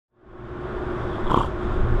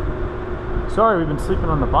Sorry, we've been sleeping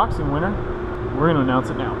on the boxing winner. We're gonna announce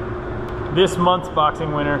it now. This month's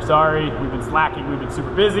boxing winner, sorry, we've been slacking, we've been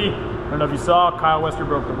super busy. I don't know if you saw, Kyle Wester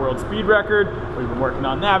broke the world speed record. We've been working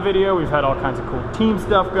on that video. We've had all kinds of cool team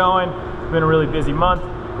stuff going. It's been a really busy month,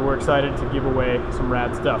 but we're excited to give away some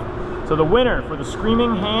rad stuff. So the winner for the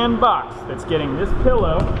Screaming Hand box that's getting this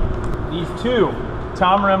pillow, these two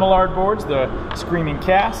Tom Remillard boards, the Screaming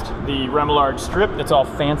Cast, the Remillard strip that's all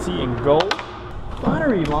fancy and gold.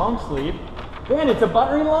 Buttery long sleeve. Ben, it's a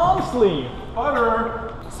buttery long sleeve.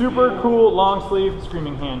 Butter. Super cool long sleeve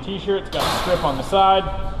Screaming Hand t-shirt. It's got a strip on the side.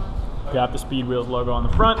 Got the Speed Wheels logo on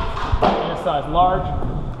the front. In a size large.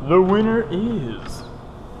 The winner is...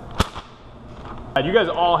 You guys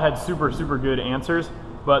all had super good answers,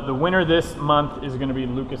 but the winner this month is gonna be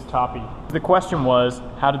Lucas Toppy. The question was,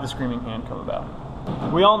 how did the Screaming Hand come about?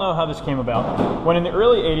 We all know how this came about. When in the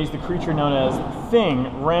early 80s, the creature known as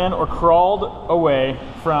Thing ran or crawled away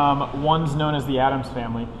from ones known as the Addams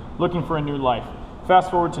Family, looking for a new life.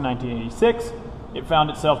 Fast forward to 1986, it found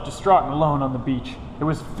itself distraught and alone on the beach. It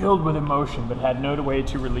was filled with emotion, but had no way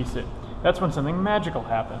to release it. That's when something magical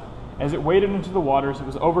happened. As it waded into the waters, it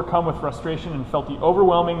was overcome with frustration and felt the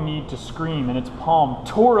overwhelming need to scream, and its palm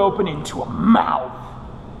tore open into a mouth.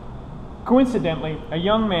 Coincidentally, a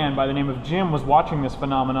young man by the name of Jim was watching this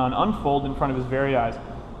phenomenon unfold in front of his very eyes.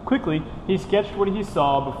 Quickly, he sketched what he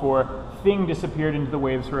saw before Thing disappeared into the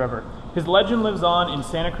waves forever. His legend lives on in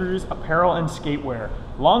Santa Cruz apparel and skatewear.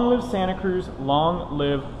 Long live Santa Cruz, long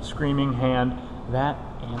live Screaming Hand. That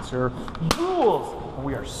answer rules. And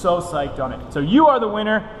we are so psyched on it. So you are the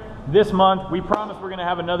winner this month. We promise we're gonna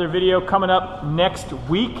have another video coming up next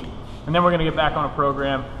week, and then we're gonna get back on a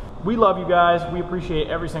program. We love you guys. We appreciate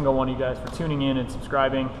every single one of you guys for tuning in and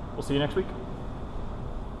subscribing. We'll see you next week.